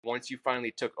once you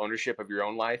finally took ownership of your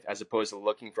own life, as opposed to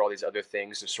looking for all these other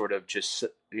things to sort of just,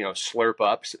 slurp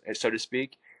up, so to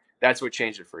speak, that's what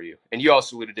changed it for you. And you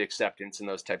also alluded to acceptance and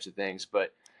those types of things,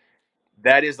 but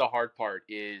that is the hard part,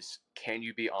 is can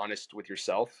you be honest with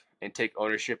yourself and take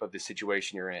ownership of the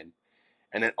situation you're in?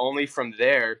 And then only from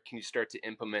there can you start to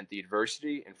implement the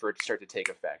adversity and for it to start to take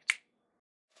effect.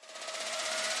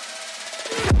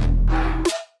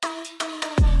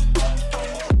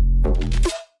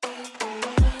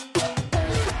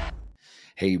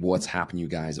 Hey, what's happening, you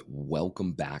guys?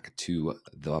 Welcome back to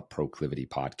the Proclivity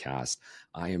Podcast.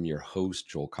 I am your host,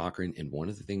 Joel Cochran, and one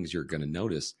of the things you're going to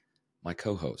notice, my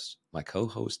co-host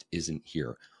isn't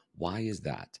here. Why is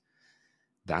that?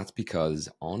 That's because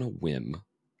on a whim,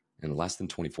 in less than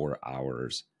 24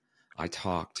 hours, I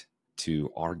talked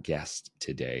to our guest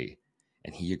today,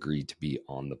 and he agreed to be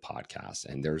on the podcast.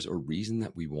 And there's a reason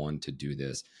that we wanted to do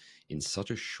this in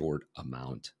such a short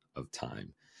amount of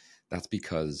time. That's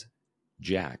because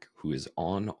Jack, who is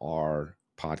on our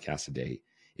podcast today,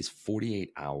 is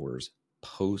 48 hours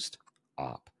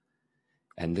post-op.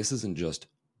 And this isn't just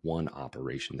one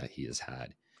operation that he has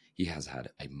had. He has had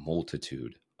a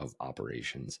multitude of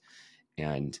operations.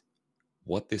 And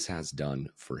what this has done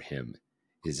for him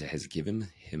is it has given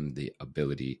him the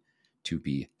ability to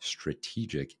be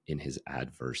strategic in his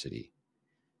adversity.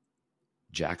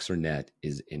 Jack Cernett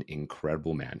is an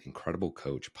incredible man, incredible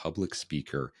coach, public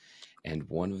speaker, and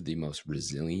one of the most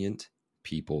resilient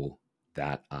people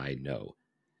that I know.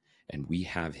 And we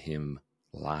have him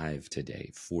live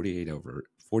today, 48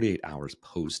 hours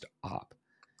post-op.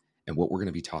 And what we're going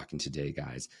to be talking today,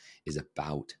 guys, is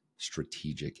about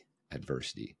strategic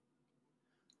adversity.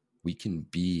 We can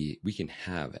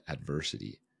have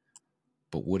adversity,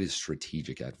 but what is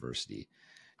strategic adversity?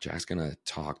 Jack's going to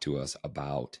talk to us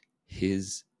about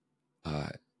his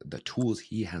the tools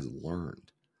he has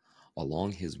learned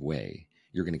along his way.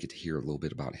 You're going to get to hear a little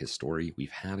bit about his story.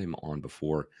 We've had him on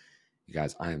before. You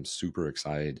guys, I am super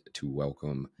excited to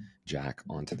welcome Jack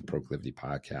onto the Proclivity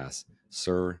Podcast.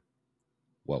 Sir,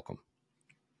 welcome.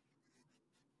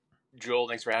 Joel,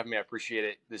 thanks for having me. I appreciate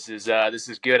it. This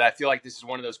is good. I feel like this is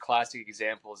one of those classic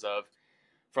examples of,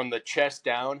 from the chest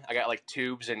down, I got like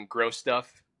tubes and gross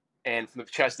stuff, and from the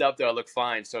chest up, though, I look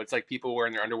fine. So it's like people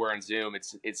wearing their underwear on Zoom.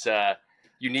 It's a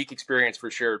unique experience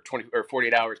for sure. 20 or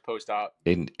 48 hours post-op.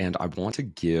 And I want to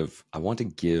give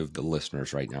the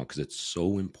listeners right now, because it's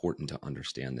so important to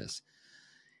understand this.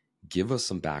 Give us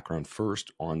some background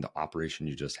first on the operation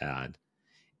you just had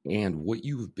and what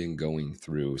you've been going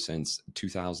through since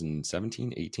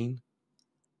 2017, 18?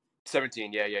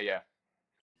 17, yeah.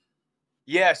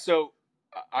 Yeah, so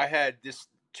I had this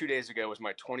 2 days ago was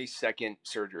my 22nd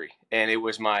surgery, and it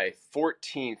was my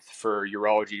 14th for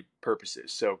urology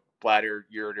purposes. So bladder,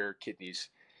 ureter, kidneys.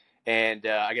 And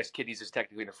I guess kidneys is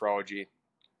technically nephrology.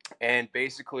 And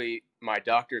basically, my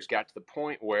doctors got to the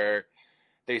point where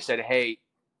they said, hey,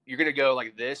 you're going to go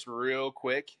like this real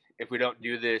quick if we don't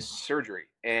do this surgery.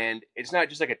 And it's not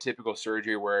just like a typical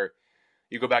surgery where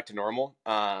you go back to normal.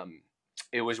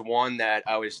 It was one that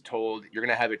I was told you're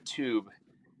going to have a tube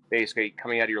basically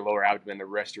coming out of your lower abdomen the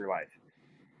rest of your life.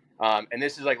 And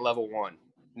this is like level 1.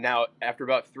 Now, after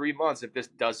about 3 months, if this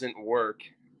doesn't work,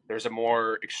 there's a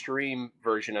more extreme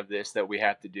version of this that we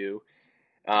have to do.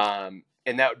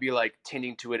 And that would be like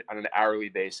tending to it on an hourly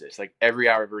basis. Like every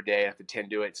hour of every day, I have to tend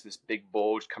to it. It's this big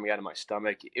bulge coming out of my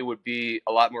stomach. It would be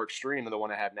a lot more extreme than the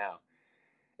one I have now.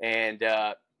 And,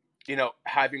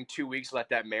 having 2 weeks let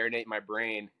that marinate in my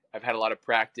brain, I've had a lot of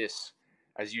practice,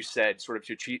 as you said, sort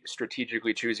of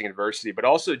strategically choosing adversity, but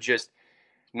also just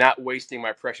not wasting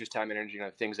my precious time and energy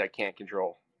on things I can't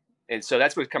control. And so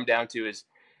that's what it's come down to is,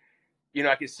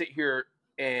 I can sit here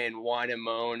and whine and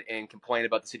moan and complain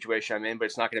about the situation I'm in, but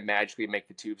it's not going to magically make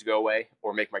the tubes go away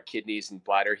or make my kidneys and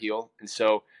bladder heal. And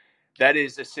so that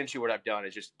is essentially what I've done,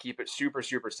 is just keep it super,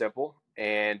 super simple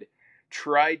and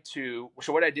so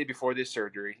what I did before this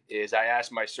surgery is I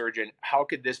asked my surgeon, how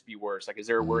could this be worse? Like, is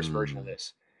there a worse version of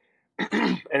this?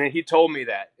 And then he told me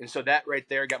that. And so that right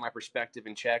there got my perspective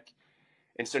in check.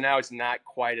 And so now it's not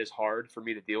quite as hard for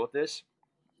me to deal with this.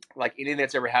 Like anything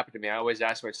that's ever happened to me, I always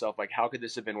ask myself, like, how could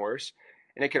this have been worse?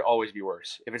 And it could always be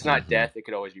worse. If it's not death, it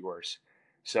could always be worse.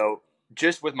 So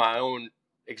just with my own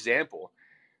example,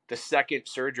 the second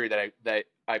surgery that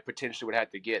I potentially would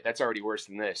have to get, that's already worse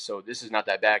than this. So this is not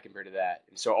that bad compared to that.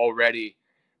 And so already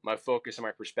my focus and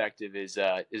my perspective is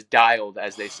dialed,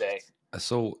 as they say.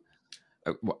 So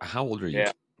how old are you?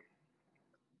 Yeah.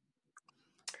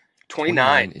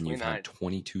 29. And you've had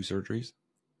 22 surgeries?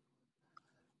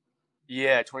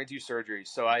 Yeah, 22 surgeries.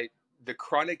 So the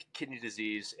chronic kidney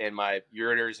disease and my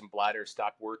ureters and bladder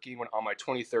stopped working on my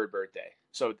 23rd birthday.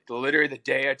 So literally the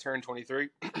day I turned 23,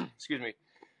 excuse me,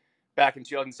 back in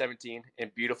 2017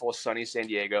 in beautiful sunny San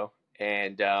Diego.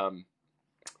 And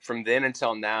from then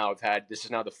until now, this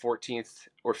is now the 14th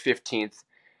or 15th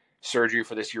surgery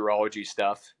for this urology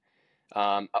stuff.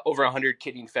 Over 100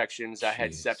 kidney infections. I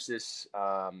had sepsis.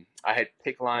 I had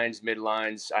PICC lines,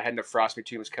 midlines. I had nephrostomy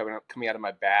tumors coming out of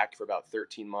my back for about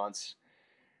 13 months.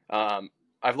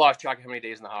 I've lost track of how many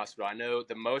days in the hospital. I know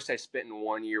the most I spent in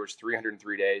 1 year was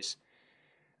 303 days.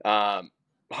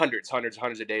 Hundreds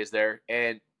of days there.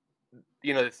 And,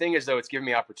 the thing is, though, it's given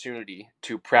me opportunity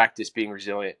to practice being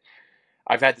resilient.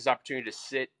 I've had this opportunity to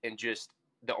sit and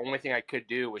the only thing I could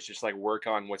do was just like work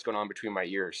on what's going on between my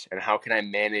ears and how can I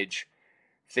manage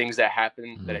things that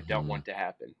happen that I don't want to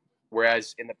happen.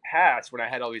 Whereas in the past, when I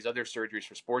had all these other surgeries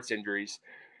for sports injuries,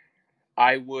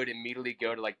 I would immediately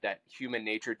go to like that human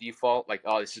nature default, like,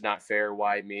 oh, this is not fair.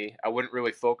 Why me? I wouldn't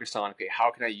really focus on, okay,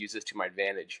 how can I use this to my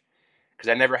advantage? Because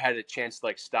I never had a chance to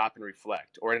like stop and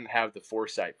reflect, or I didn't have the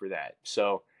foresight for that.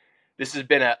 So this has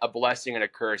been a blessing and a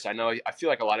curse. I feel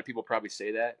like a lot of people probably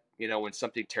say that, when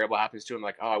something terrible happens to them,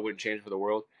 like, oh, I wouldn't change it for the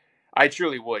world. I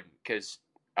truly wouldn't, because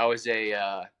I was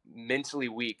a mentally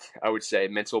weak, I would say,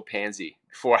 mental pansy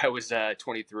before I was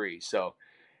 23. So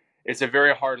it's a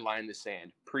very hard line in the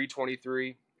sand,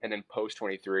 pre-23 and then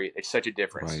post-23. It's such a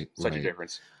difference, a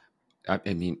difference. I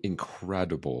mean,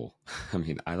 incredible. I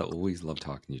mean, I always love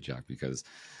talking to you, Jack, because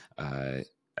I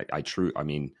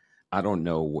don't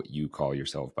know what you call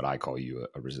yourself, but I call you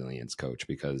a resilience coach,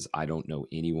 because I don't know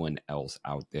anyone else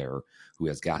out there who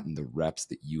has gotten the reps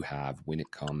that you have when it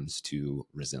comes to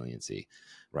resiliency,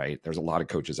 right? There's a lot of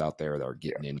coaches out there that are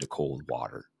getting into cold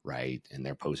water, right? And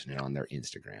they're posting it on their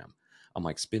Instagram. I'm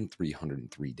like, spend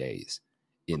 303 days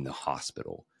in the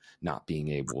hospital, not being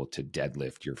able to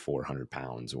deadlift your 400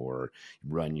 pounds or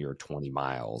run your 20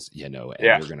 miles, and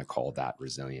you're going to call that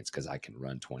resilience because I can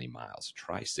run 20 miles.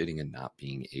 Try sitting and not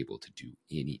being able to do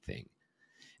anything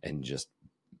and just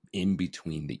in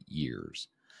between the ears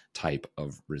type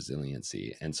of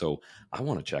resiliency. And so I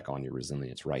want to check on your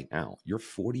resilience right now. You're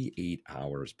 48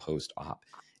 hours post-op.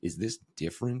 Is this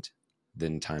different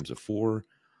than times before?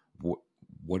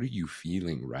 What are you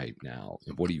feeling right now,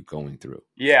 and what are you going through?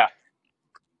 Yeah,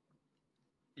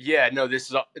 no,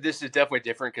 this is definitely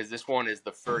different, because this one is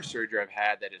the first surgery I've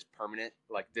had that is permanent.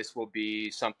 Like, this will be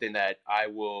something that I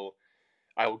will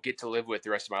get to live with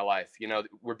the rest of my life.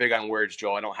 We're big on words,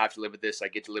 Joel. I don't have to live with this. I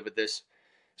get to live with this.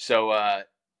 So,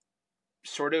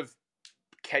 sort of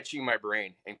catching my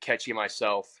brain and catching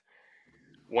myself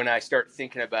when I start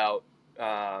thinking about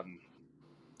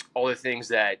all the things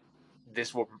that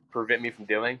this will prevent me from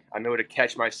doing. I'm able to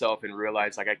catch myself and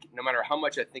realize, like, no matter how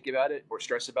much I think about it or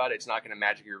stress about it, it's not going to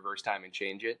magically reverse time and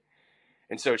change it.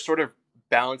 And so it's sort of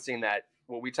balancing that,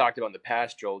 what we talked about in the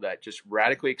past, Joel, that just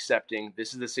radically accepting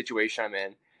this is the situation I'm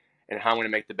in and how I'm going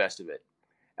to make the best of it,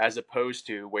 as opposed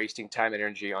to wasting time and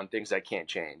energy on things I can't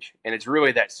change. And it's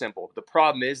really that simple. The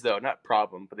problem is, though, not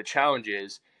problem, but the challenge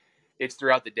is, it's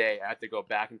throughout the day. I have to go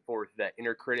back and forth, that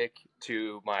inner critic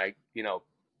to my,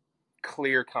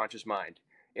 clear conscious mind,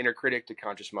 inner critic to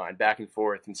conscious mind, back and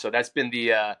forth. And so that's been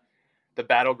the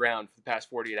battleground for the past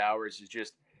 48 hours, is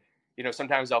just,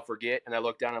 sometimes I'll forget and I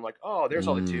look down and I'm like, oh, there's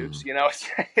all the tubes,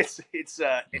 it's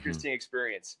interesting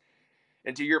experience.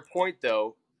 And to your point,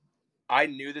 though, I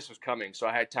knew this was coming, so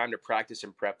I had time to practice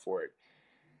and prep for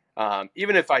it.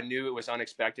 Even if I knew it was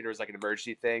unexpected or it was like an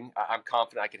emergency thing, I'm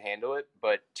confident I can handle it.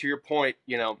 But to your point,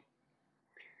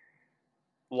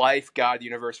 life, God, the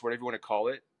universe, whatever you want to call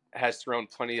it, has thrown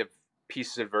plenty of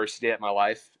pieces of adversity at my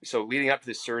life. So leading up to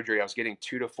this surgery, I was getting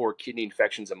 2 to 4 kidney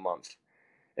infections a month.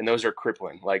 And those are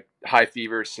crippling, like high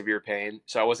fever, severe pain.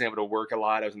 So I wasn't able to work a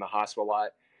lot. I was in the hospital a lot.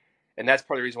 And that's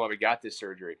part of the reason why we got this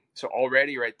surgery. So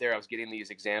already right there, I was getting these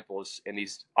examples and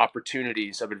these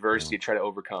opportunities of adversity to try to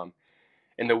overcome.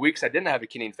 In the weeks I didn't have a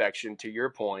kidney infection, to your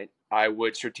point, I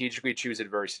would strategically choose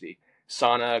adversity.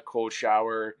 Sauna, cold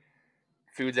shower,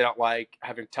 foods I don't like,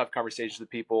 having tough conversations with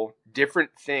people,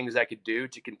 different things I could do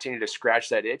to continue to scratch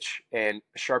that itch and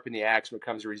sharpen the axe when it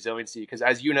comes to resiliency. Because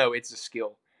as you know, it's a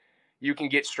skill. You can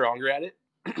get stronger at it.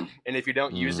 And if you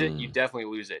don't use it, you definitely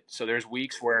lose it. So there's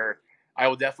weeks where I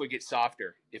will definitely get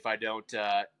softer if I don't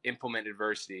implement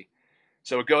adversity.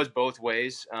 So it goes both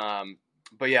ways.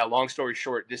 But yeah, long story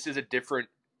short, this is a different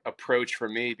approach for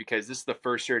me, because this is the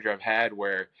first surgery I've had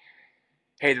where,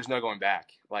 hey, there's no going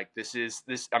back. Like,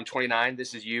 I'm 29.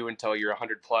 This is you until you're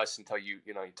 100 plus, until you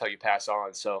pass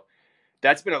on. So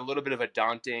that's been a little bit of a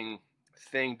daunting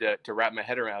thing to wrap my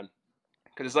head around.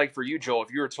 Because it's like for you, Joel,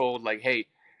 if you were told, like, hey,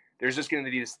 there's just going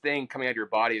to be this thing coming out of your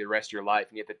body the rest of your life,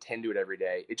 and you have to tend to it every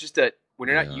day. It's just that when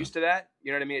you're not Yeah. used to that,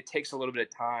 you know what I mean? It takes a little bit of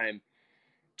time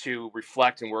to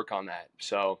reflect and work on that.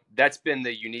 So that's been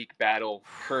the unique battle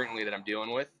currently that I'm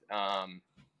dealing with.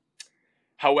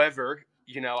 However,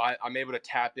 I'm able to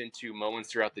tap into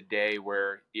moments throughout the day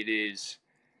where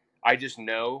I just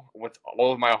know with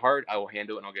all of my heart, I will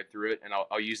handle it and I'll get through it, and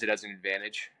I'll use it as an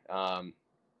advantage.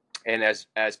 And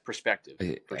as perspective,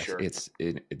 for sure.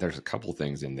 There's a couple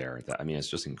things in there that, I mean, it's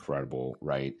just incredible,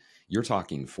 right? You're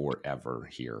talking forever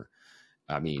here.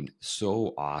 I mean,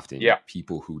 so often Yeah.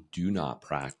 people who do not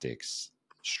practice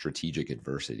strategic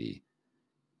adversity,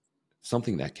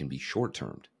 something that can be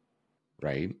short-termed,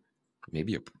 right?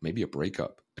 Maybe a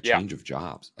breakup, a Yeah. change of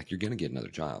jobs. Like, you're going to get another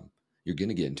job. You're going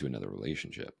to get into another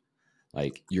relationship.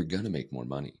 Like, you're going to make more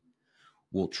money.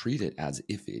 We'll treat it as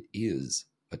if it is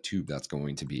a tube that's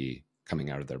going to be coming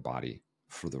out of their body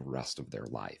for the rest of their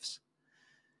lives.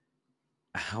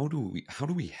 How do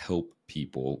we help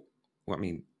people? Well, I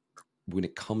mean, when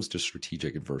it comes to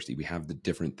strategic adversity, we have the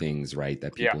different things, right,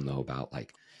 that Yeah. people know about.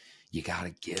 Like, you got to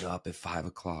get up at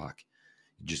 5:00.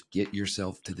 Just get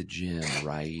yourself to the gym,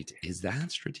 right? Is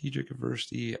that strategic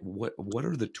adversity? What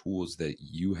are the tools that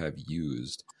you have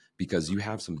used? Because you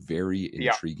have some very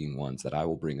Yeah. intriguing ones that I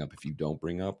will bring up if you don't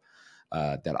bring up,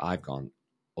 that I've gone,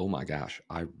 oh my gosh,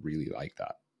 I really like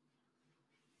that.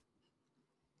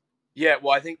 Yeah.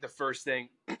 Well, I think the first thing,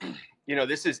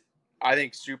 this is, I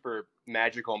think, super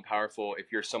magical and powerful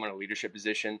if you're someone in a leadership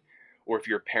position, or if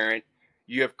you're a parent.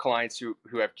 You have clients who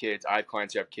have kids. I have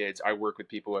clients who have kids. I work with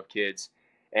people who have kids,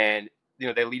 and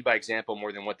they lead by example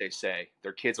more than what they say.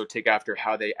 Their kids will take after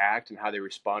how they act and how they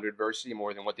respond to adversity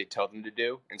more than what they tell them to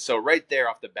do. And so right there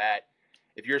off the bat,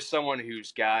 if you're someone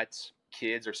who's got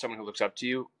kids or someone who looks up to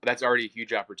you, that's already a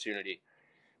huge opportunity.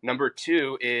 Number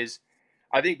two is,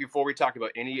 I think before we talk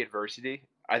about any adversity,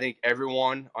 I think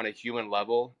everyone on a human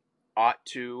level ought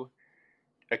to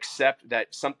accept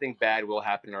that something bad will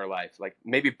happen in our life. Like,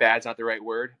 maybe bad's not the right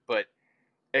word, but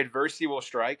adversity will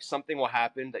strike. Something will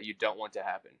happen that you don't want to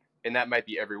happen. And that might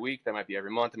be every week, that might be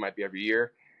every month, it might be every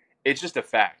year. It's just a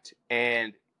fact.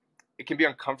 And it can be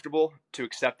uncomfortable to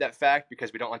accept that fact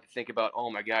because we don't like to think about, oh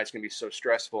my God, it's going to be so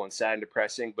stressful and sad and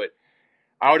depressing. But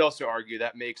I would also argue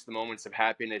that makes the moments of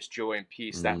happiness, joy, and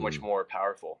peace that much more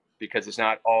powerful, because it's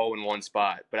not all in one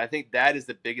spot. But I think that is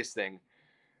the biggest thing.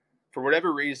 For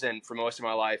whatever reason, for most of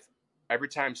my life, every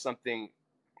time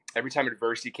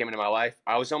adversity came into my life,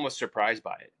 I was almost surprised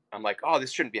by it. I'm like, oh,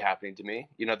 this shouldn't be happening to me.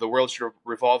 The world should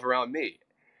revolve around me.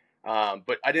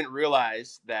 But I didn't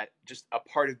realize that just a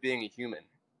part of being a human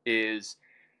is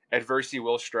adversity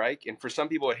will strike. And for some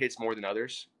people, it hits more than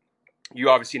others. You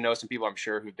obviously know some people, I'm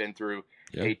sure, who've been through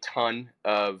a ton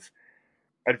of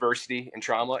adversity and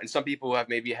trauma. And some people who have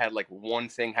maybe had like one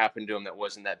thing happen to them that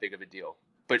wasn't that big of a deal.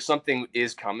 But something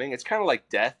is coming. It's kind of like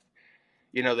death.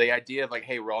 The idea of like,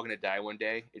 hey, we're all going to die one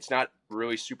day. It's not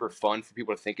really super fun for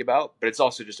people to think about, but it's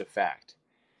also just a fact.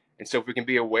 And so if we can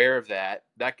be aware of that,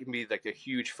 that can be like a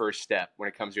huge first step when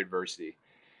it comes to adversity.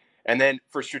 And then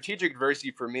for strategic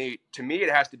adversity, to me, it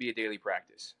has to be a daily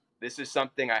practice. This is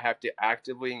something I have to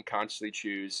actively and consciously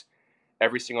choose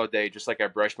every single day, just like I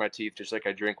brush my teeth, just like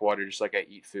I drink water, just like I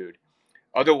eat food.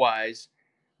 Otherwise,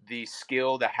 the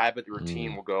skill, the habit, the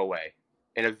routine will go away.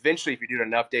 And eventually, if you do it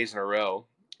enough days in a row,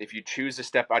 if you choose to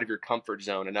step out of your comfort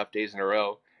zone enough days in a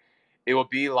row, it will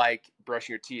be like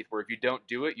brushing your teeth, where if you don't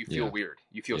do it, you feel weird.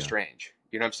 You feel strange.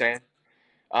 You know what I'm saying?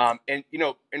 And,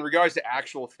 in regards to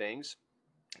actual things,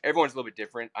 everyone's a little bit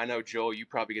different. I know, Joel, you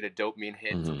probably get a dopamine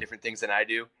hit from different things than I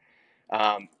do.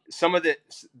 Some of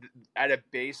at a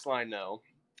baseline, though,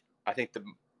 I think the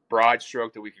broad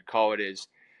stroke that we could call it is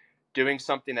doing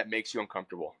something that makes you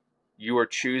uncomfortable. You are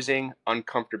choosing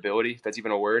uncomfortability, if that's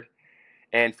even a word.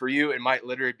 And for you, it might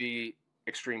literally be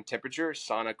extreme temperature,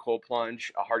 sauna, cold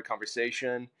plunge, a hard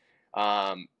conversation,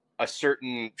 a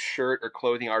certain shirt or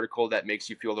clothing article that makes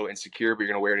you feel a little insecure, but you're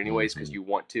going to wear it anyways because you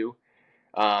want to.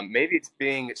 Maybe it's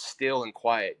being still and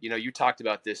quiet. You talked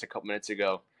about this a couple minutes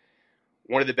ago.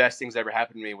 One of the best things that ever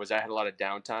happened to me was I had a lot of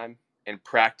downtime and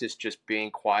practice just being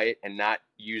quiet and not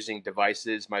using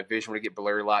devices. My vision would get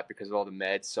blurry a lot because of all the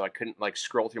meds, so I couldn't like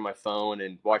scroll through my phone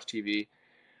and watch TV.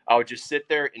 I would just sit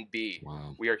there and be.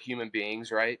 Wow. We are human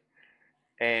beings, right?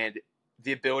 And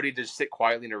the ability to just sit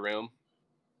quietly in a room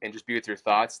and just be with your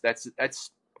thoughts, that's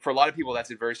for a lot of people,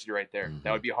 that's adversity right there.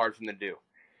 That would be hard for them to do.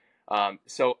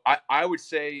 So I would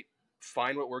say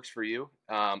find what works for you.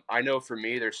 I know for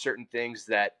me, there's certain things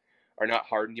that are not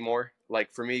hard anymore.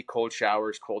 Like for me, cold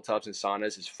showers, cold tubs, and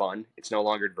saunas is fun. It's no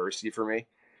longer adversity for me.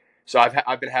 So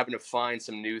I've been having to find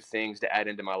some new things to add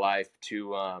into my life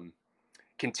to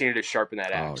continue to sharpen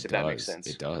that Oh, axe, it if that makes does. sense.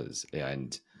 It does.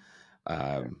 And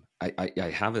I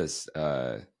have this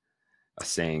a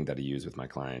saying that I use with my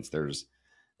clients. There's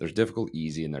difficult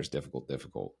easy and there's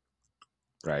difficult,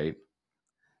 right?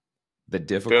 The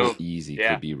difficult Boom. easy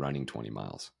Yeah. could be running 20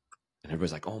 miles. And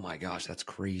everybody's like, "Oh my gosh, that's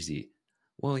crazy."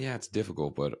 Well, yeah, it's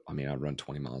difficult, but I mean, I run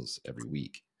 20 miles every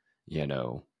week, you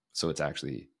know, so it's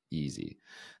actually easy.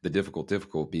 The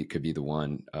could be the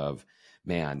one of,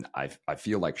 man, I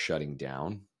feel like shutting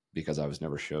down because I was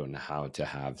never shown how to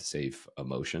have safe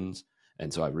emotions.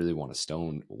 And so I really want a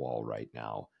stone wall right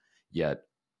now. Yet,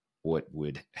 what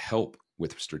would help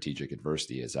with strategic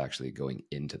adversity is actually going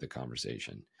into the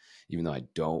conversation. Even though I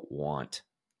don't want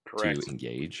to Correct.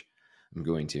 engage, I'm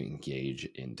going to engage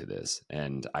into this.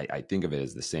 And I think of it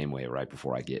as the same way right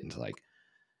before I get into, like,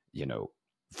 you know,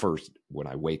 first when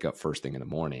I wake up first thing in the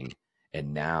morning.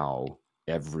 And now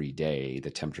every day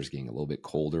the temperature's getting a little bit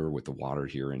colder with the water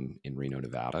here in Reno,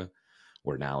 Nevada,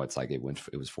 where now it's like it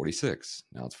was 46,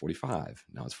 now it's 45,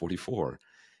 now it's 44.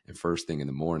 And first thing in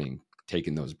the morning,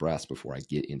 taking those breaths before I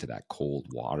get into that cold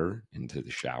water, into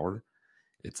the shower,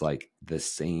 it's like the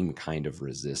same kind of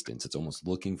resistance. It's almost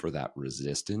looking for that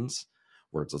resistance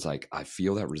where it's like, I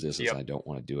feel that resistance. Yep. I don't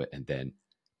want to do it. And then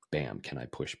bam, can I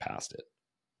push past it?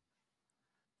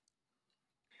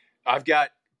 I've got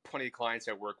plenty of clients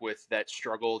I work with that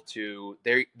struggle to,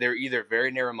 they're either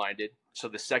very narrow minded. So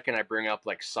the second I bring up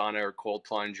like sauna or cold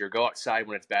plunge or go outside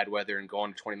when it's bad weather and go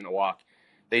on a 20-minute walk,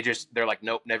 they're like,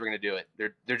 nope, never going to do it.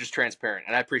 They're just transparent.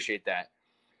 And I appreciate that.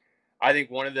 I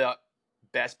think one of the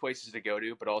best places to go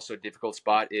to, but also a difficult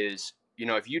spot is,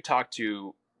 if you talk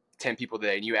to 10 people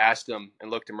today and you asked them and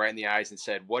looked them right in the eyes and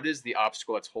said, what is the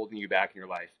obstacle that's holding you back in your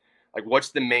life? Like,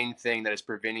 what's the main thing that is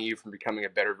preventing you from becoming a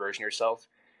better version of yourself?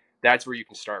 That's where you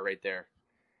can start right there.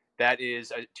 That is,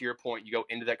 to your point, you go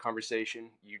into that conversation,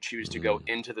 you choose to go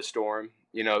into the storm.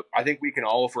 I think we can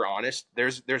all, if we're honest,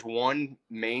 there's one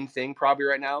main thing probably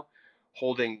right now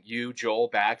holding you, Joel,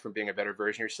 back from being a better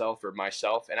version of yourself, or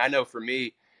myself. And I know for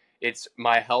me, it's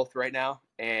my health right now.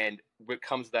 And what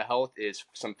comes to the health is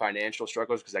some financial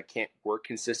struggles because I can't work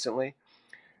consistently.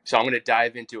 So I'm going to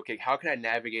dive into, okay, how can I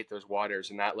navigate those waters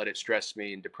and not let it stress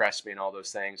me and depress me and all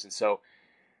those things? And so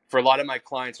for a lot of my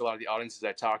clients, a lot of the audiences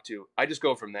I talk to, I just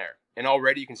go from there. And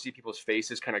already you can see people's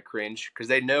faces kind of cringe because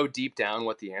they know deep down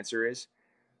what the answer is,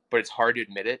 but it's hard to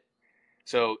admit it.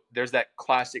 So there's that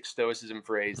classic stoicism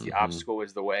phrase, the obstacle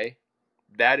is the way.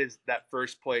 That is that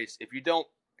first place. If you don't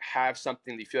have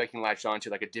something that you feel like you can latch onto,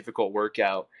 like a difficult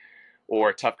workout or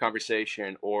a tough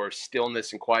conversation or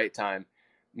stillness and quiet time,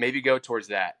 maybe go towards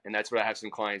that. And that's what I have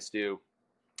some clients do.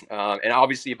 And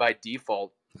obviously by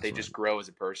default, they just grow as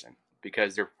a person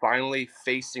because they're finally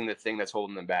facing the thing that's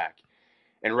holding them back.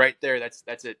 And right there,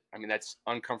 that's it. I mean, that's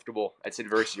uncomfortable. That's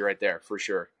adversity right there for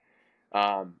sure.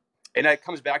 And that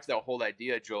comes back to that whole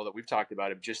idea, Joel, that we've talked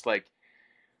about, of just like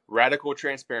radical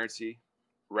transparency,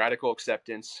 radical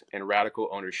acceptance, and radical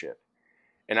ownership.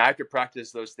 And I have to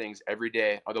practice those things every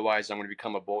day. Otherwise, I'm going to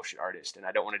become a bullshit artist. And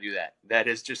I don't want to do that. That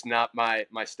is just not my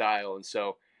style. And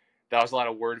so that was a lot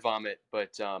of word vomit.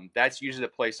 But that's usually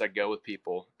the place I go with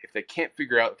people. If they can't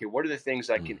figure out, okay, what are the things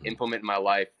I can implement in my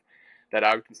life that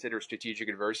I would consider strategic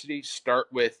adversity? Start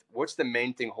with what's the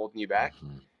main thing holding you back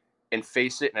and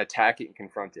face it and attack it and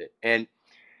confront it. And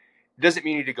it doesn't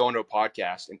mean you need to go into a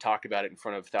podcast and talk about it in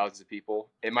front of thousands of people.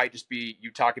 It might just be you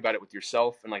talk about it with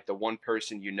yourself and like the one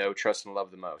person trust, and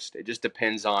love the most. It just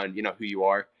depends on who you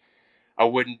are. I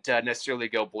wouldn't necessarily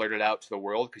go blurt it out to the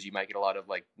world because you might get a lot of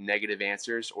like negative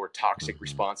answers or toxic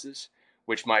responses,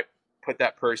 which might put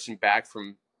that person back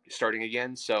from starting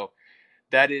again. So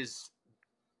that is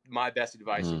my best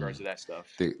advice in regards to that stuff.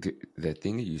 The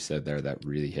thing that you said there that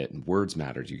really hit, and words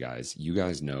matters, you guys. You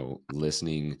guys know,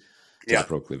 listening to the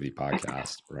Proclivity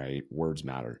podcast, right? Words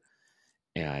matter.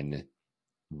 And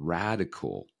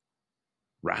radical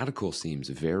seems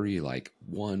very like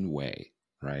one way,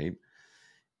 right?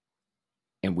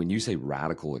 And when you say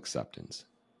radical acceptance,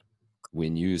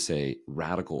 when you say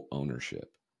radical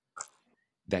ownership,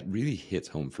 that really hits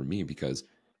home for me because,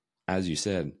 as you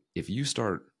said, if you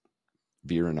start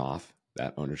veering off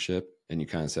that ownership and you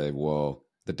kind of say, well,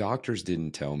 the doctors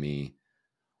didn't tell me,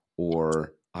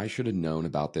 or I should have known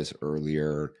about this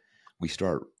earlier, we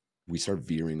start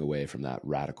veering away from that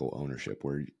radical ownership,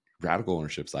 where radical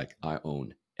ownership's like, I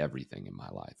own everything in my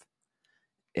life.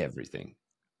 Everything.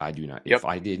 I do not. Yep.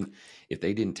 If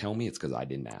they didn't tell me, it's because I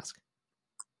didn't ask,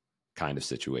 kind of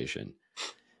situation.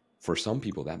 For some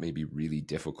people, that may be really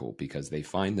difficult because they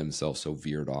find themselves so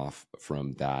veered off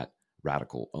from that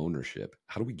radical ownership.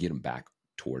 How do we get them back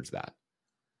towards that?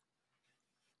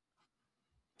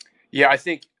 Yeah, I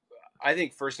think I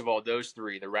think first of all, those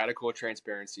three, the radical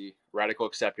transparency, radical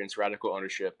acceptance, radical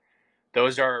ownership,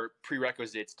 those are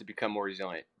prerequisites to become more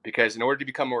resilient. Because in order to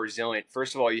become more resilient,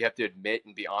 first of all, you have to admit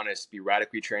and be honest, be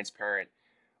radically transparent.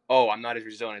 Oh, I'm not as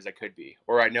resilient as I could be,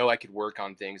 or I know I could work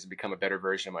on things and become a better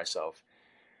version of myself.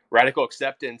 Radical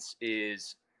acceptance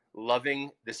is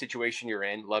loving the situation you're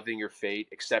in, loving your fate,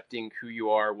 accepting who you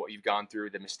are, what you've gone through,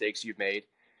 the mistakes you've made.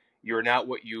 You're not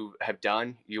what you have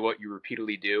done, you're what you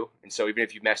repeatedly do. And so even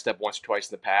if you've messed up once or twice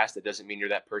in the past, that doesn't mean you're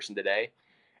that person today.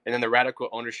 And then the radical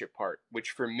ownership part,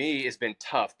 which for me has been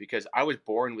tough because I was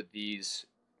born with these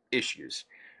issues.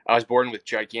 I was born with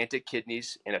gigantic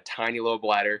kidneys and a tiny little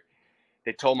bladder.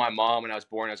 They told my mom when I was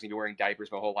born I was going to be wearing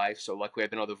diapers my whole life. So luckily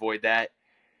I've been able to avoid that.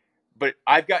 But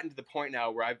I've gotten to the point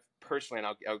now where I've personally, and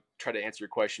I'll try to answer your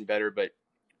question better, but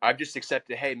I've just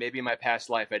accepted, hey, maybe in my past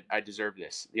life I deserve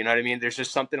this. You know what I mean? There's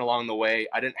just something along the way.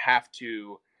 I didn't have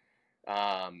to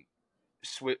um,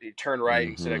 turn right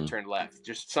instead of Mm-hmm. turn left.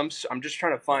 I'm just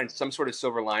trying to find some sort of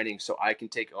silver lining so I can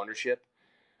take ownership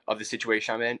of the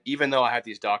situation I'm in, even though I have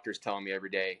these doctors telling me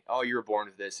every day, oh, you were born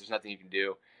with this. There's nothing you can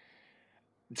do.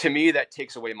 To me, that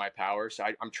takes away my power. So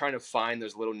I'm trying to find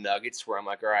those little nuggets where I'm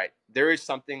like, all right, there is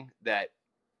something that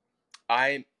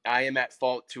I am at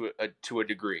fault to a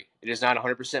degree. It is not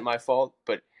 100% my fault,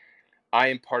 but I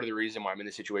am part of the reason why I'm in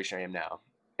the situation I am now.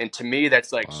 And to me,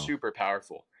 that's like Wow. super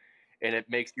powerful. And it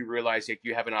makes you realize like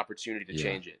you have an opportunity to Yeah.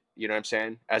 change it. You know what I'm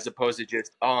saying? As opposed to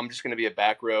just, oh, I'm just going to be a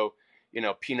back row,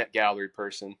 peanut gallery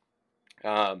person.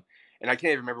 Um, and I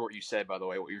can't even remember what you said, by the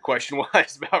way, what your question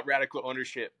was about radical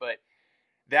ownership. But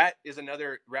that is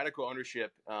another radical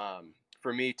ownership.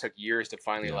 For me, took years to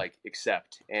finally Yeah. like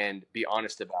accept and be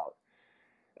honest about.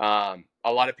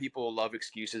 A lot of people love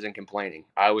excuses and complaining.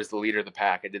 I was the leader of the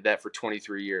pack. I did that for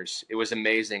 23 years. It was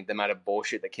amazing the amount of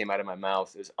bullshit that came out of my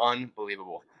mouth. It was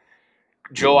unbelievable.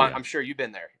 Joe, Oh, yeah. I'm sure you've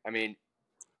been there. I mean,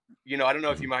 I don't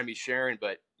know if Mm-hmm. you mind me sharing,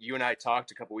 but you and I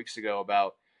talked a couple weeks ago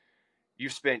about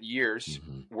you've spent years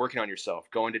Mm-hmm. working on yourself,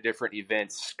 going to different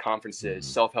events, conferences,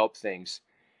 Mm-hmm. self help things.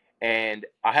 And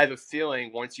I have a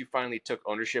feeling once you finally took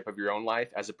ownership of your own life,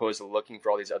 as opposed to looking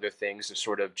for all these other things to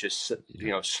sort of just,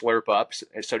 Yeah. slurp up,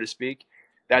 so to speak,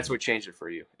 that's Mm-hmm. what changed it for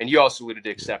you. And you also alluded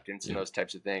to Yeah. acceptance and Yeah. those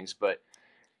types of things. But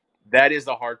that is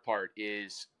the hard part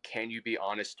is can you be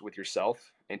honest with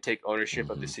yourself and take ownership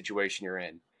of the Mm-hmm. situation you're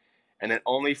in? And then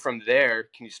only from there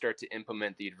can you start to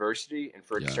implement the adversity and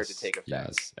for it to start to Yes. take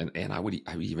effect. Yes. And I would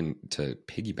even to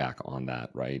piggyback on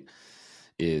that, right?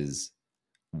 Is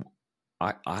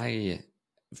I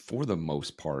for the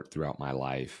most part throughout my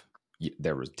life,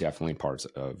 there was definitely parts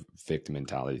of victim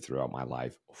mentality throughout my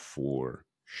life for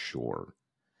sure.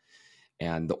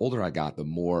 And the older I got, the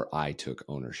more I took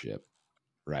ownership,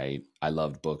 right? I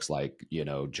loved books like,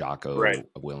 Right. Jocko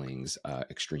Willing's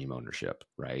Extreme Ownership,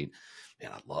 right?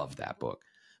 And I loved that book.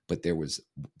 But there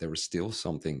was still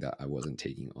something that I wasn't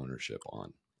taking ownership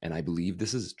on. And I believe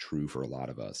this is true for a lot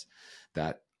of us,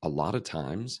 that a lot of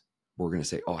times we're going to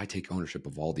say, oh, I take ownership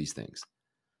of all these things.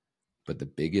 But the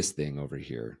biggest thing over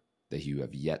here that you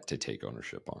have yet to take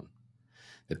ownership on,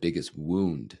 the biggest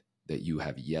wound that you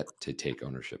have yet to take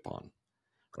ownership on,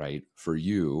 right? For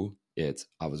you, it's,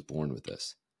 I was born with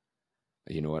this.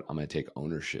 You know what? I'm going to take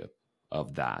ownership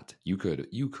of that. You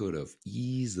could have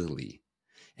easily,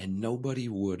 and nobody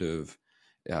would have,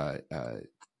 uh, uh,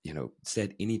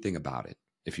 said anything about it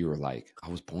if you were like, I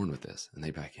was born with this, and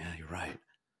they'd be like, yeah, you're right.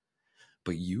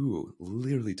 But you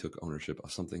literally took ownership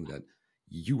of something that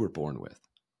you were born with,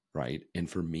 right? And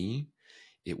for me,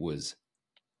 it was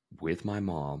with my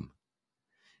mom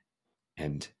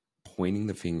and pointing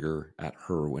the finger at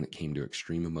her when it came to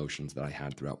extreme emotions that I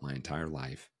had throughout my entire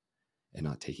life and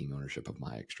not taking ownership of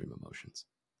my extreme emotions.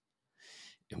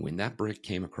 And when that brick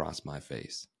came across my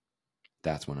face,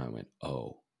 that's when I went,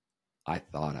 oh, I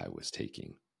thought I was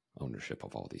taking ownership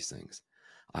of all these things.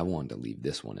 I wanted to leave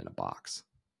this one in a box.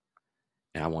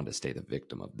 And I wanted to stay the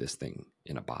victim of this thing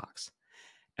in a box.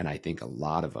 And I think a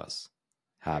lot of us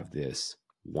have this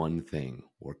one thing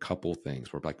or couple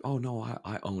things where we're like, oh no,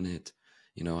 I own it.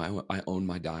 I own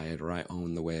my diet, or I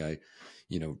own the way I,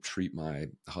 treat my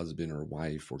husband or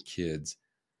wife or kids.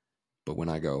 But when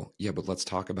I go, yeah, but let's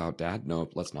talk about dad. No,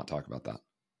 let's not talk about that.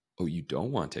 Oh, you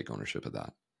don't want to take ownership of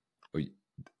that.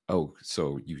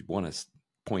 So you want to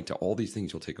point to all these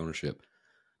things you'll take ownership,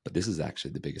 but this is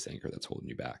actually the biggest anchor that's holding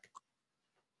you back.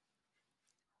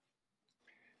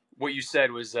 What you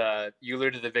said was you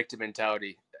alluded to the victim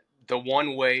mentality. The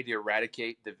one way to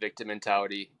eradicate the victim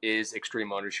mentality is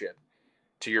extreme ownership.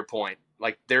 To your point,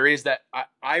 like there is that.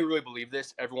 I really believe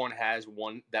this. Everyone has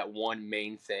one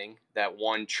main thing, that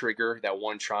one trigger, that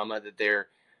one trauma that they're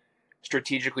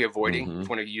strategically avoiding. If Mm-hmm.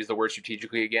 you want to use the word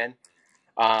strategically again,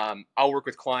 I'll work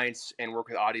with clients and work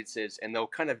with audiences, and they'll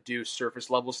kind of do surface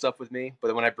level stuff with me. But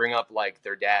then when I bring up like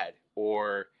their dad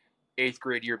or eighth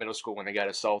grade year middle school when they got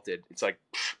assaulted, it's like,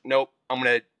 nope,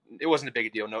 it wasn't a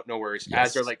big deal. No worries.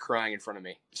 As they're Yes. like crying in front of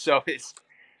me. So it's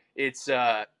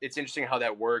interesting how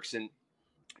that works. And,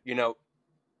 you know,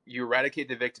 you eradicate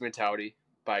the victim mentality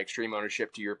by extreme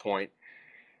ownership, to your point.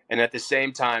 And at the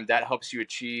same time, that helps you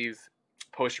achieve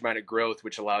post-traumatic growth,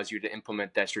 which allows you to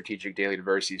implement that strategic daily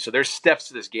diversity. So there's steps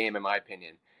to this game, in my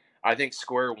opinion. I think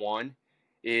square one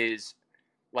is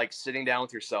like sitting down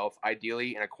with yourself,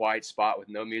 ideally in a quiet spot with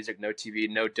no music, no TV,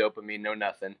 no dopamine, no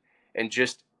nothing, and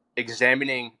just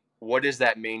examining what is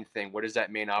that main thing, what is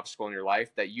that main obstacle in your life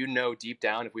that you know deep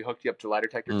down, if we hooked you up to a lie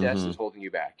detector test, is holding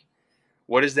you back.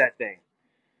 What is that thing?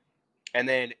 And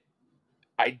then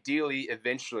ideally,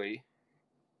 eventually,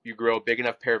 you grow a big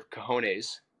enough pair of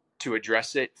cojones to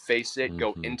address it, face it,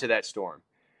 go into that storm.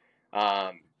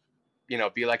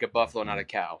 Be like a buffalo, not a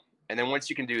cow. And then once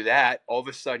you can do that, all of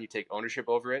a sudden you take ownership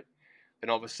over it. Then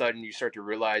all of a sudden you start to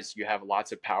realize you have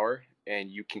lots of power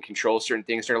and you can control certain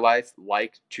things in your life,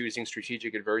 like choosing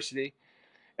strategic adversity.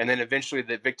 And then eventually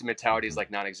the victim mentality is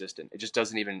like non-existent. It just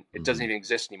doesn't even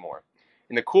exist anymore.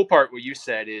 And the cool part, what you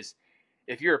said, is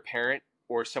if you're a parent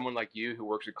or someone like you who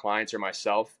works with clients or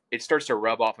myself, it starts to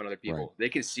rub off on other people. Right. They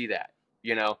can see that.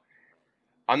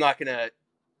 I'm not gonna.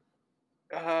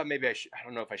 Maybe I should. I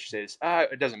don't know if I should say this.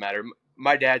 It doesn't matter.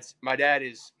 My dad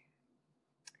is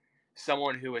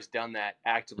someone who has done that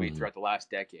actively throughout the last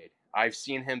decade. I've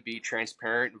seen him be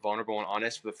transparent, vulnerable, and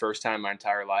honest for the first time in my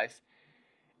entire life,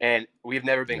 and we've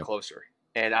never been closer.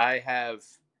 And I have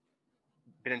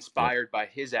been inspired by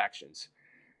his actions,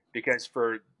 because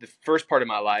for the first part of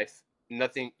my life,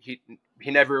 he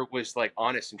never was like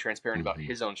honest and transparent about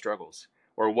his own struggles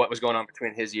or what was going on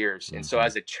between his ears. And so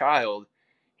as a child,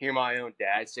 hear my own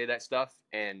dad say that stuff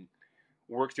and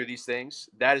work through these things,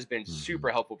 that has been super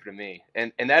helpful to me.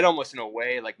 And that almost in a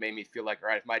way like made me feel like, all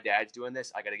right, if my dad's doing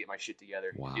this, I got to get my shit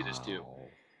together and do this too.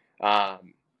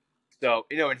 So,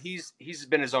 and he's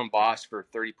been his own boss for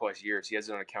 30 plus years. He has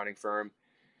his own accounting firm.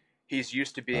 He's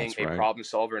used to being a problem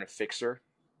solver and a fixer.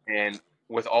 And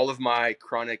with all of my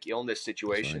chronic illness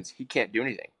situations, he can't do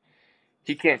anything.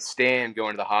 He can't stand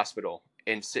going to the hospital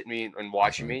and sitting me and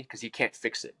watching me because he can't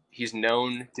fix it. He's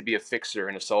known to be a fixer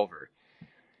and a solver.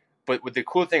 But the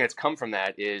cool thing that's come from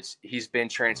that is he's been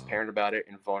transparent about it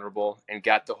and vulnerable and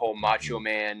got the whole macho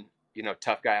man,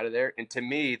 tough guy out of there. And to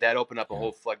me, that opened up a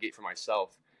whole floodgate for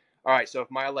myself. All right, so if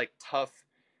my like tough,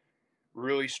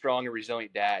 really strong and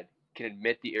resilient dad can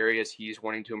admit the areas he's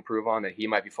wanting to improve on that he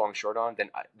might be falling short on,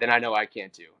 then I know I can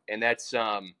too. And that's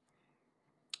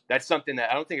something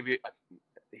that I don't think of you.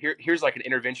 Here's like an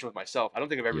intervention with myself. I don't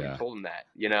think I've ever even told him that,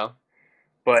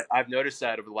 but I've noticed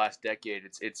that over the last decade,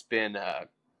 it's been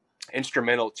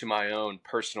instrumental to my own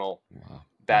personal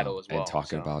battle as well. And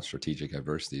talking about strategic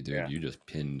adversity, dude, you just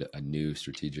pinned a new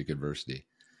strategic adversity.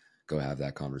 Go have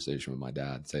that conversation with my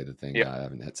dad. Say the thing I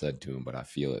haven't said to him, but I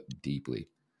feel it deeply.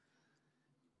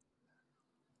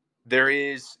 There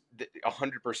is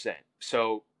 100%.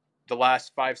 So the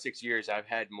last 5-6 years, I've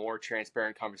had more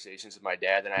transparent conversations with my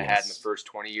dad than I had in the first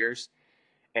 20 years.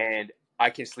 And I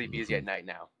can sleep easy at night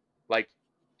now. Like,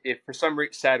 if for some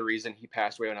sad reason he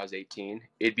passed away when I was 18,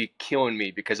 it'd be killing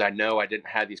me because I know I didn't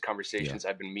have these conversations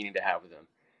I've been meaning to have with him.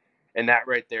 And that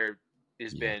right there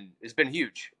has been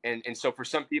huge. And so for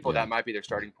some people, that might be their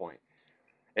starting point.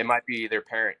 It might be their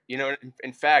parent.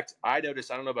 In fact, I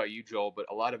noticed, I don't know about you, Joel, but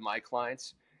a lot of my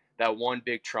clients, that one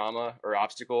big trauma or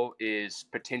obstacle is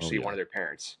potentially one of their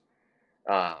parents.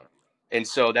 And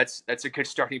so that's a good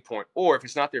starting point. Or if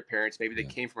it's not their parents, maybe they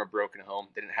came from a broken home.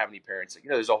 They didn't have any parents.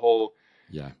 There's a whole,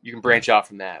 you can branch off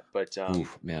from that. But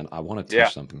man, I want to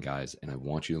touch something, guys, and I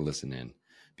want you to listen in,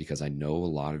 because I know a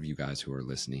lot of you guys who are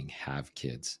listening have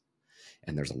kids.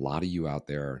 And there's a lot of you out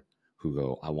there who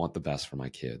go, I want the best for my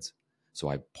kids. So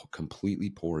I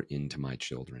completely pour into my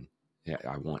children.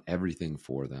 I want everything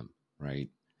for them, right?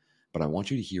 But I want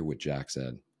you to hear what Jack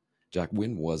said. Jack,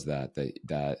 when was that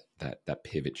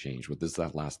pivot change? Was this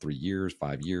that last 3 years,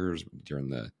 5 years during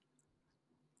the?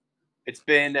 It's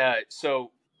been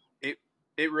so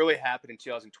it really happened in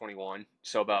 2021.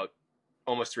 So about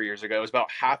almost 3 years ago. It was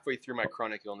about halfway through my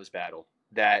chronic illness battle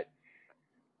that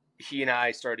he and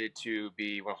I started to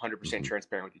be 100%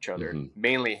 transparent with each other.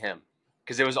 Mainly him,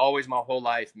 because it was always my whole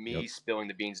life me spilling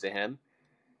the beans to him.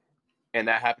 And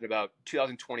that happened about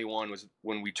 2021 was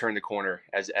when we turned the corner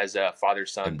as a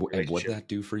father-son relationship. And what did that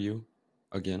do for you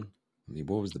again? I mean,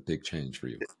 what was the big change for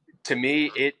you? To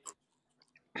me, it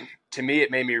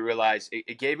made me realize,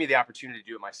 it gave me the opportunity to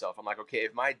do it myself. I'm like, okay,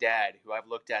 if my dad, who I've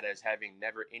looked at as having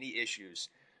never any issues,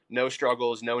 no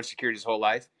struggles, no insecurities his whole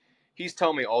life. He's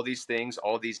telling me all these things,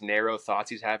 all these narrow thoughts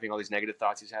he's having, all these negative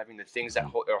thoughts he's having, the things that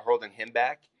are holding him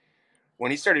back.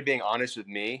 When he started being honest with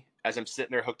me, as I'm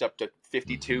sitting there hooked up to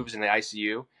 50 tubes in the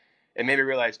ICU, it made me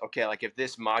realize, okay, like if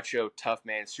this macho, tough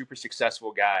man, super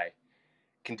successful guy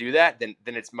can do that, then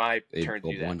it's my turn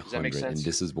to do that. Does that make sense? And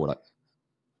this is what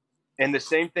And the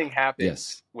same thing happens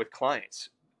yes. with clients.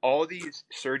 All these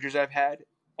surgeries I've had,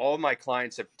 all my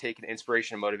clients have taken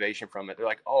inspiration and motivation from it. They're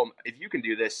like, oh, if you can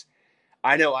do this,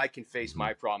 I know I can face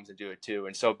my problems and do it too.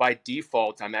 And so by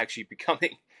default, I'm actually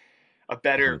becoming a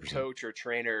better 100%. coach or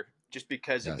trainer just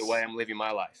because of the way I'm living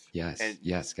my life. Yes. And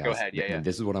yes, guys. Go ahead. Yeah, and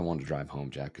this is what I want to drive home,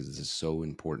 Jack, because this is so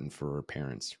important for our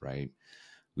parents, right?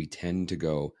 We tend to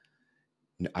go,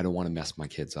 I don't want to mess my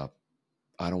kids up.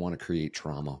 I don't want to create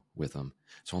trauma with them.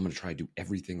 So I'm going to try to do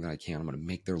everything that I can. I'm going to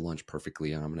make their lunch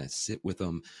perfectly, and I'm going to sit with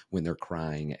them when they're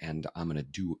crying, and I'm going to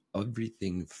do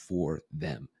everything for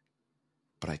them.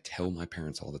 But I tell my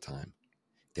parents all the time,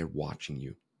 they're watching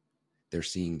you. They're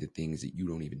seeing the things that you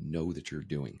don't even know that you're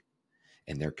doing,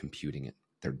 and they're computing it.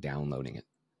 They're downloading it.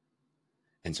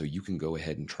 And so you can go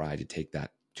ahead and try to take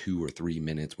that 2 or 3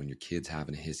 minutes when your kid's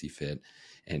having a hissy fit,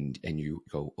 and you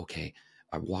go, okay,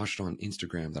 I watched on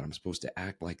Instagram that I'm supposed to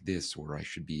act like this, or I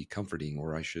should be comforting,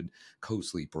 or I should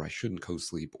co-sleep, or I shouldn't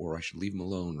co-sleep, or I should leave them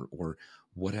alone, or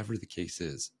whatever the case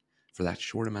is for that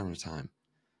short amount of time.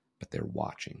 But they're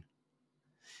watching.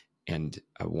 And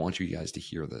I want you guys to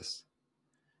hear this.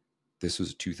 This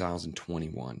was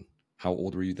 2021. How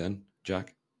old were you then,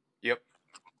 Jack? Yep.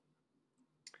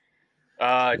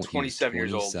 27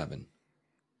 years old.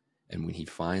 And when he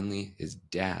finally, his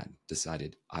dad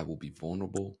decided, I will be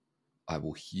vulnerable, I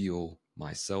will heal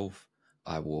myself,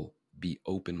 I will be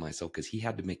open myself, because he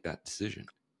had to make that decision.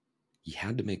 He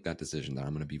had to make that decision that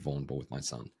I'm going to be vulnerable with my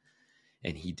son.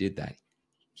 And he did that.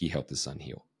 He helped his son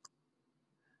heal.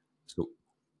 So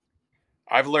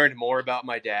I've learned more about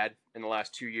my dad in the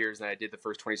last 2 years than I did the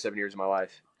first 27 years of my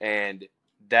life. And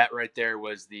that right there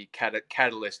was the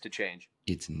catalyst to change.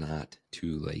 It's not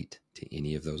too late to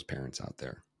any of those parents out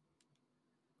there.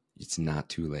 It's not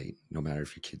too late, no matter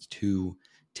if your kid's 2,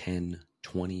 10,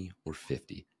 20, or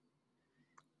 50.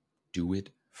 Do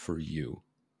it for you.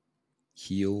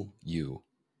 Heal you.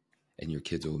 And your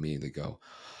kids will immediately go,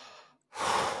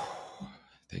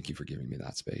 thank you for giving me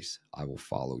that space. I will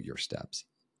follow your steps.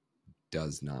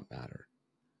 Does not matter.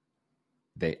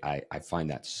 I find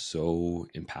that so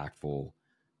impactful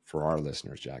for our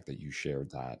listeners, Jack, that you shared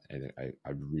that. And I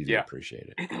really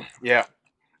appreciate it. Yeah.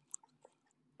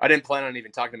 I didn't plan on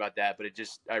even talking about that, but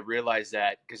I realized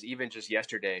that because even just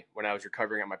yesterday when I was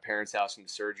recovering at my parents' house from the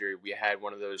surgery, we had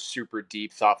one of those super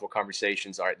deep, thoughtful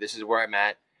conversations. All right, this is where I'm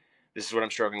at. This is what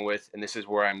I'm struggling with. And this is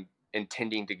where I'm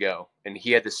intending to go. And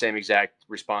he had the same exact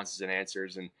responses and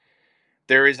answers. And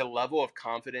there is a level of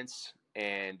confidence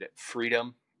and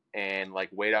freedom and like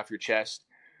weight off your chest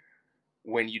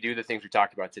when you do the things we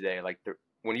talked about today. Like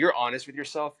when you're honest with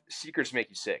yourself, secrets make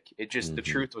you sick. It just, the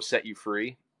truth will set you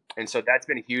free. And so that's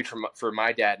been huge for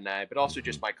my dad and I, but also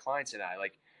just my clients and I.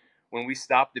 Like when we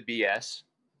stop the BS,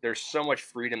 there's so much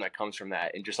freedom that comes from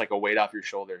that, and just like a weight off your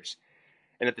shoulders.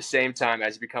 And at the same time,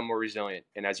 as you become more resilient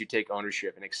and as you take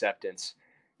ownership and acceptance,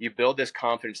 you build this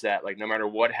confidence that like no matter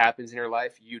what happens in your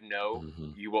life, you know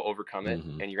you will overcome it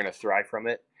and you're going to thrive from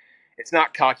it. It's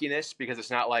not cockiness, because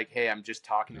it's not like, hey, I'm just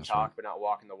talking the talk but not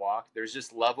walking the walk. There's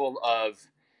this level of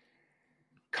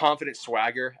confident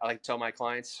swagger, I like to tell my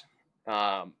clients,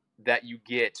 that you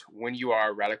get when you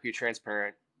are radically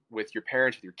transparent with your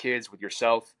parents, with your kids, with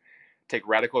yourself. Take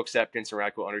radical acceptance and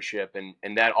radical ownership,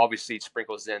 and that obviously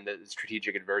sprinkles in the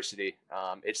strategic adversity.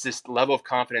 It's this level of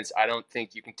confidence I don't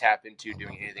think you can tap into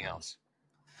doing anything else.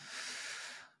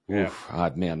 Oof,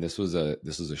 man, this was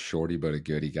a shorty but a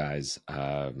goodie, guys.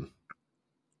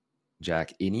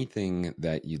 Jack, anything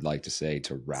that you'd like to say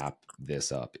to wrap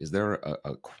this up? Is there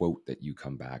a quote that you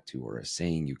come back to, or a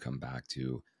saying you come back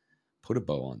to? Put a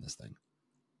bow on this thing.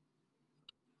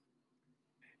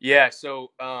 Yeah,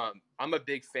 so I'm a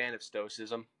big fan of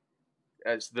Stoicism.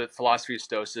 As the philosophy of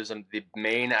Stoicism, the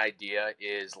main idea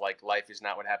is like life is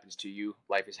not what happens to you.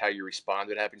 Life is how you respond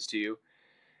to what happens to you.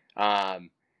 And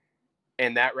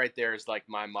that right there is like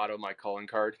my motto, my calling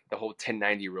card, the whole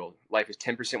 10-90 rule. Life is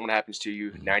 10% what happens to you,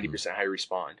 90% how you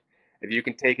respond. If you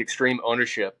can take extreme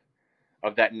ownership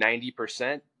of that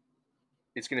 90%,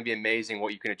 it's going to be amazing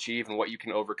what you can achieve and what you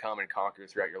can overcome and conquer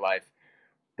throughout your life.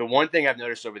 The one thing I've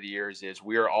noticed over the years is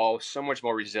we are all so much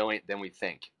more resilient than we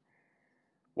think.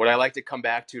 What I like to come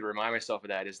back to remind myself of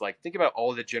that is like, think about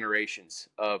all the generations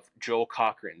of Joel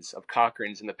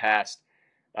Cochrans, in the past.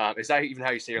 Is that even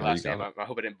how you say your last name? I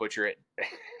hope I didn't butcher it.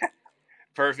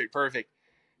 Perfect.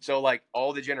 So like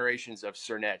all the generations of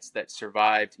Cernets that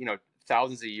survived,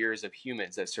 thousands of years of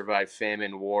humans that survived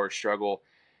famine, war, struggle,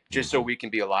 just so Mm-hmm. we can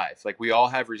be alive. Like we all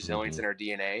have resilience Mm-hmm. in our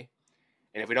DNA.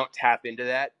 And if we don't tap into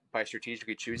that by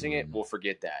strategically choosing it, Mm-hmm. we'll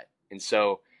forget that. And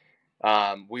so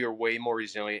we are way more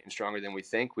resilient and stronger than we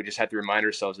think. We just have to remind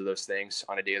ourselves of those things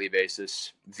on a daily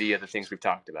basis via the things we've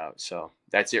talked about. So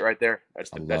that's it right there. I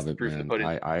That's love the it, proof of the man. pudding.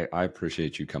 I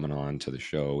appreciate you coming on to the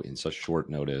show in such short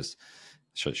notice,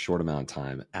 such short amount of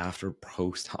time after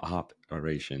post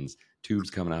operations, tubes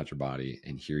coming out your body,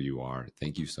 and here you are.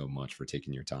 Thank you so much for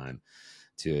taking your time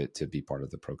to be part of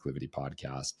the Proclivity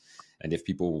podcast. And if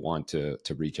people want to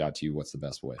reach out to you, what's the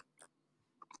best way?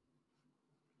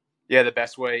 Yeah, the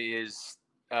best way is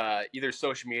either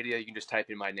social media. You can just type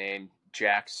in my name,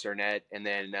 Jack Cernet, and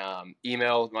then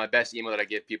email. My best email that I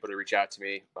give people to reach out to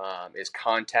me is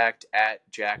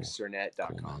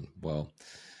contact@jackcernet.com. Cool, man. Well,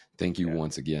 thank you Yeah.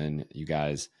 once again, you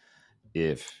guys.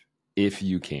 If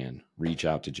you can reach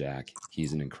out to Jack,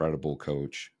 he's an incredible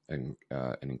coach and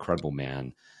an incredible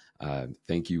man.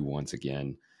 Thank you once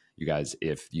again, you guys.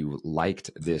 If you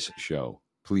liked this show,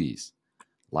 please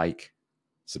like,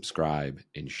 subscribe,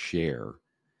 and share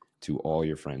to all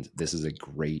your friends. This is a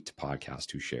great podcast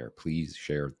to share. Please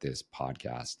share this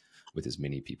podcast with as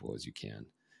many people as you can.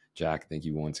 Jack, thank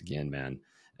you once again, man,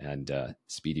 and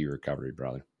speedy recovery,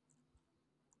 brother.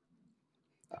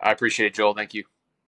 I appreciate it, Joel. Thank you.